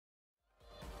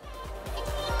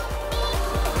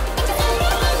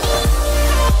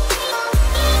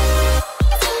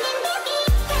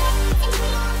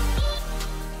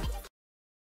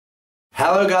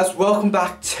Hello guys, welcome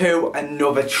back to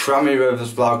another Tranmere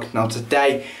Rovers vlog. Now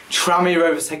today, Tranmere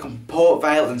Rovers take on Port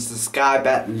Vale into the Sky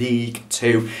Bet League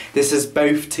 2. This is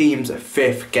both teams'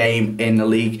 5th game in the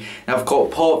league. Now of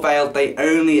course, Port Vale, they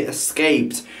only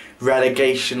escaped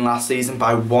relegation last season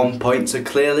by 1 point, so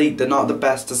clearly they're not the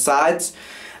best of sides.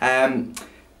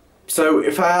 So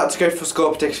if I had to go for a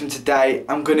score prediction today,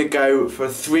 I'm going to go for a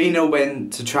 3-0 win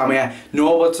to Tranmere,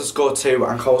 Norwood to score 2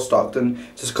 and Cole Stockton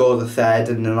to score the 3rd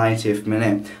in the 90th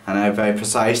minute. I know, very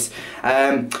precise.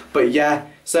 But yeah,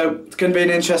 so it's going to be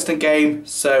an interesting game,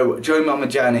 so join me on my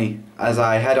journey as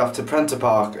I head off to Prenton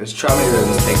Park as Tranmere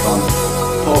Rovers take on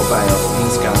Port Vale in the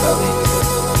Sky Bet League.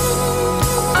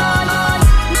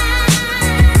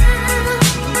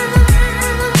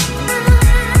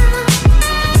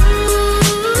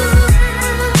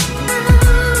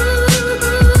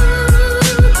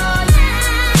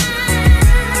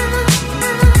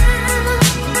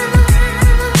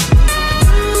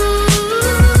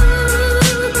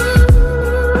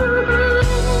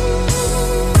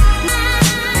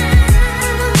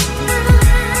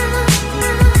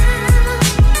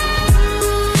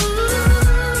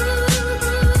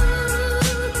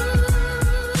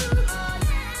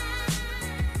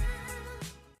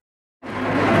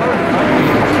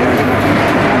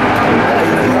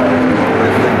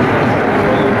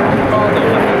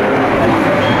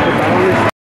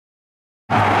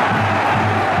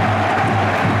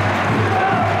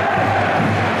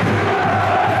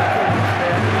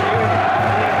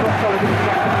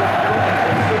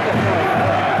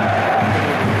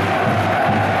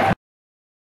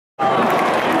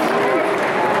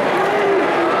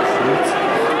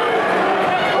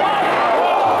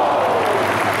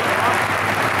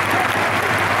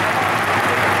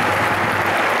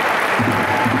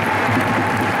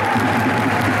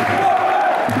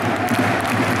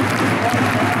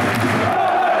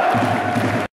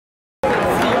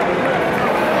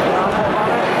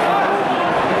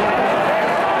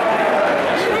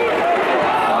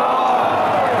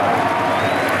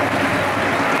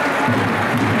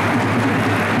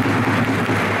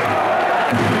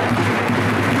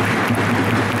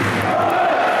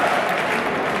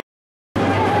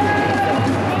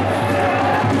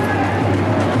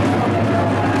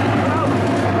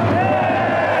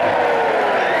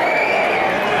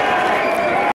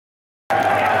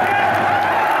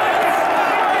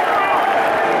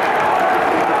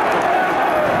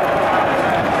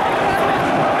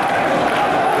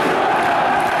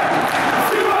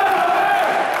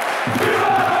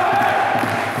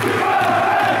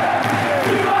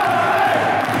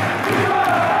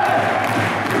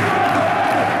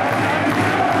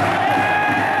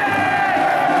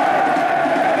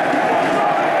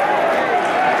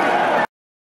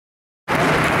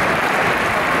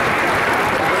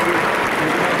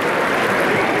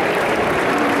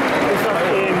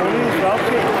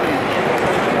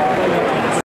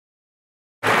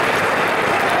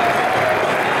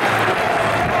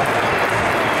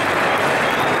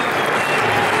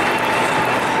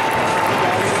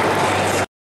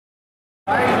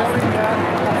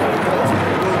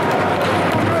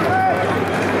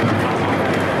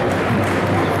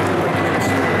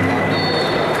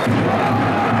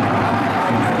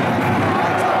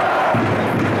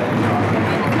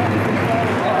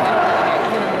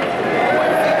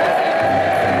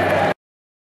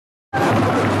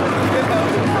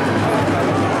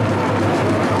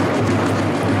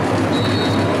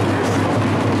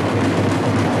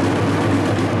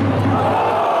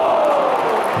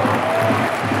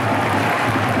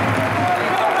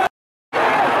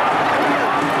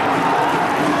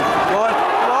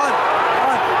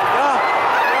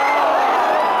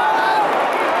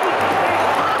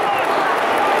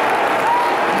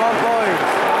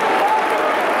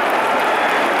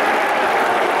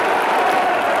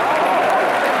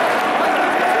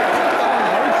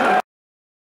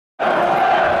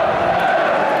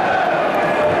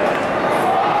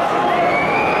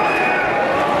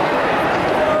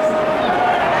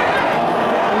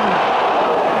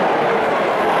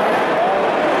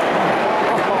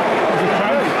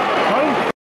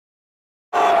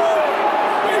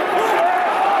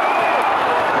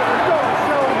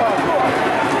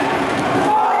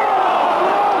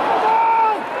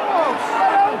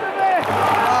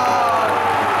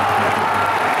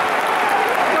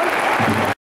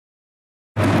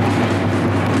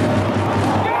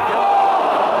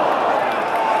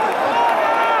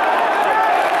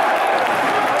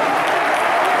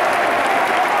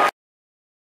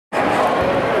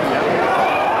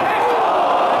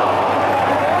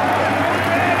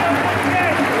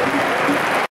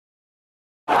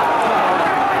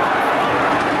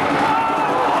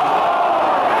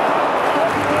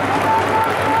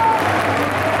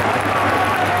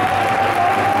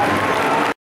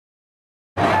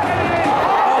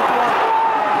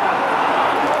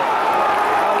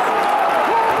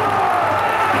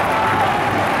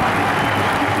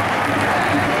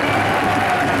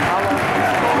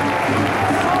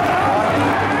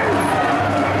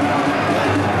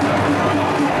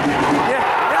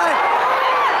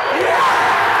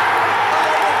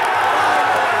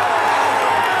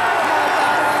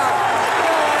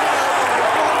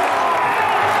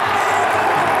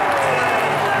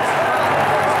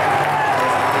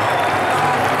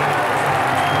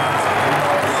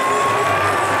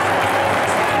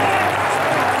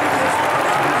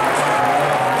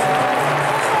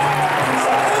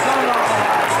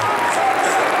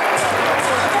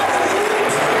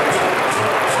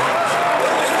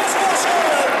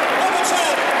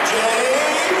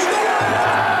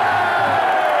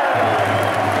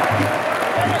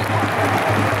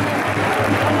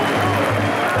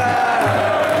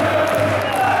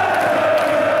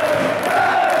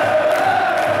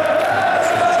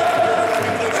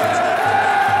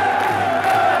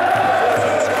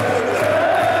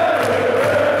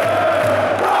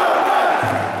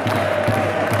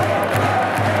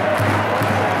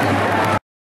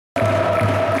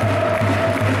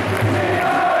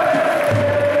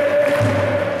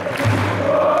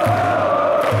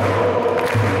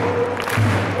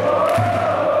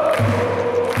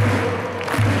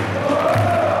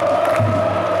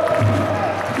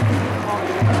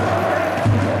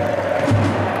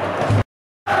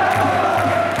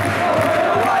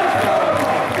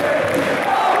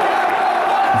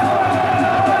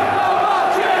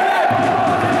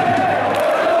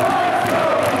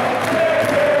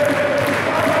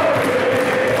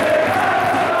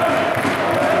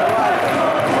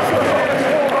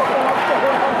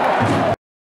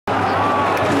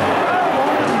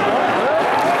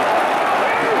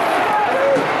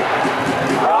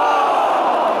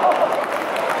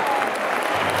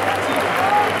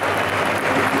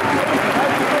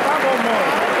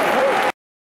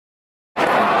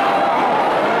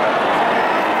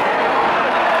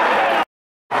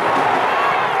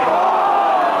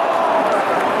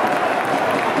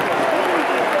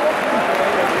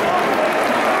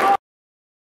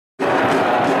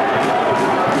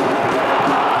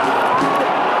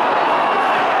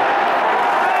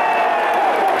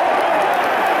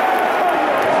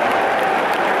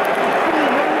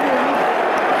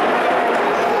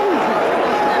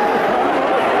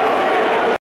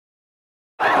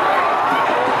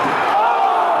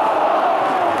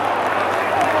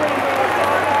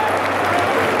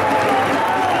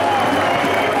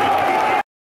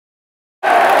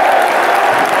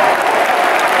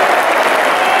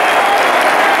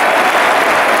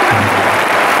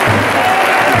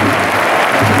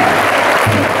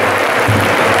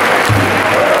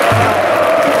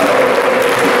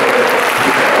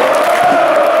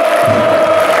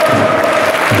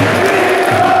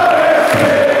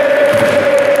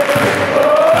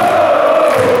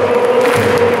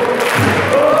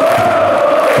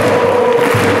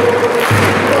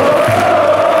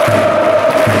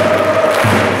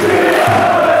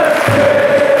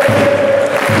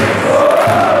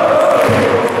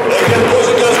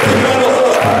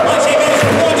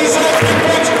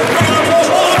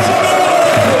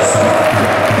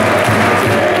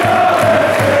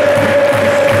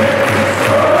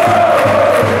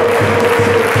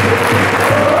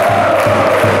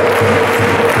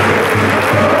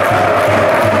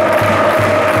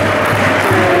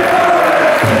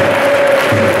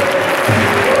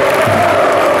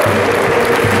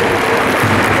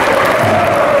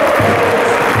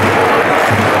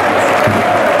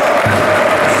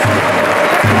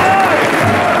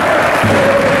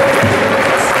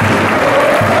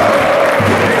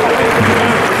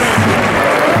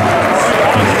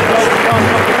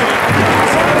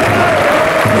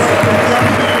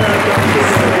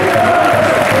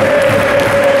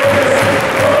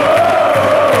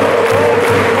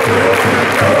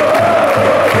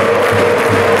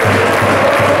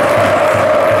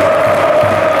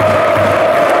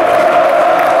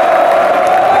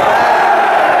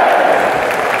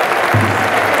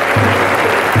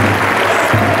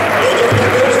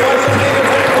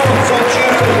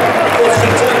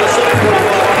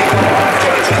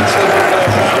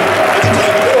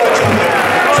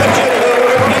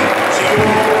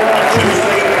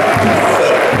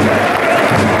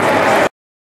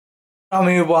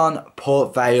 Tranmere 1,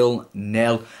 Port Vale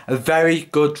 0. A very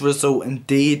good result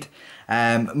indeed.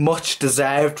 Much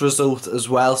deserved result as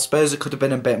well. Suppose it could have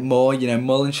been a bit more. You know,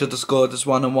 Mullen should have scored as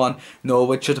 1-1.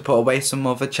 Norwood should have put away some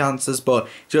other chances, but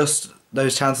just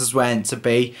those chances weren't to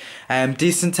be.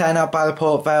 Decent turnout by the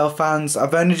Port Vale fans.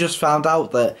 I've only just found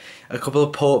out that a couple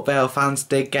of Port Vale fans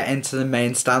did get into the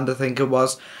main stand, I think it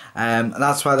was. And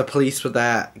that's why the police were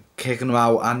there kicking them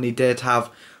out, and they did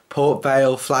have Port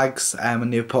Vale flags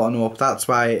and they were putting them up. That's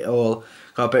why it all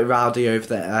got a bit rowdy over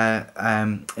there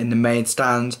in the main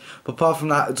stand. But apart from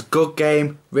that, it's a good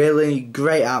game. Really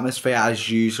great atmosphere as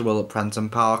usual at Prenton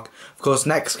Park. Of course,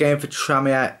 next game for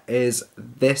Tranmere is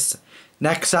this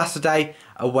next Saturday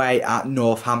away at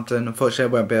Northampton. Unfortunately,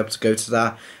 I won't be able to go to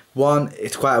that. 1,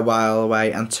 it's quite a while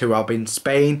away, and 2, I'll be in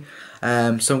Spain. So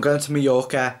I'm going to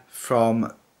Mallorca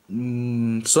from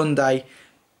Monday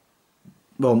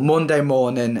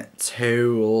morning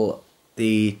till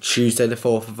the Tuesday the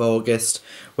 4th of August,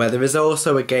 where there is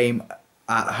also a game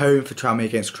at home for Tranmere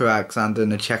against Crewe Alexander in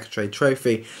the Checker Trade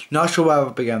Trophy. Not sure where I'll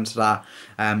be going to that.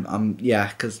 Yeah,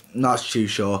 because not too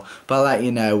sure, but I'll let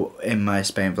you know in my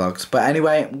Spain vlogs. But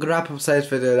anyway, I'm gonna wrap up today's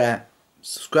video there.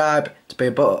 Subscribe to be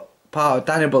a part of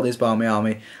Daniel Butler's Barmy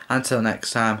Army. Until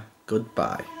next time,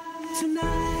 goodbye.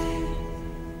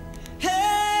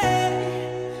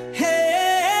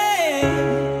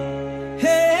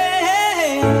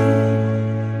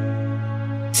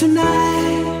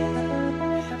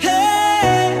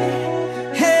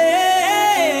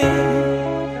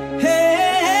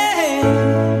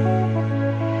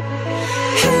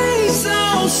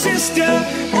 Sister,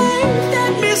 ain't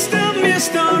that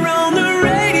Mr. on the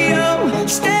radio?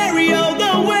 Stereo,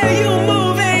 the way you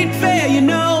move ain't fair, you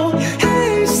know.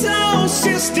 Hey, soul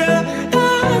sister,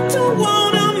 I don't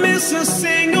wanna miss a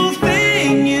single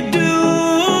thing you do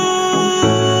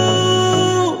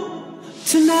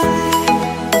tonight.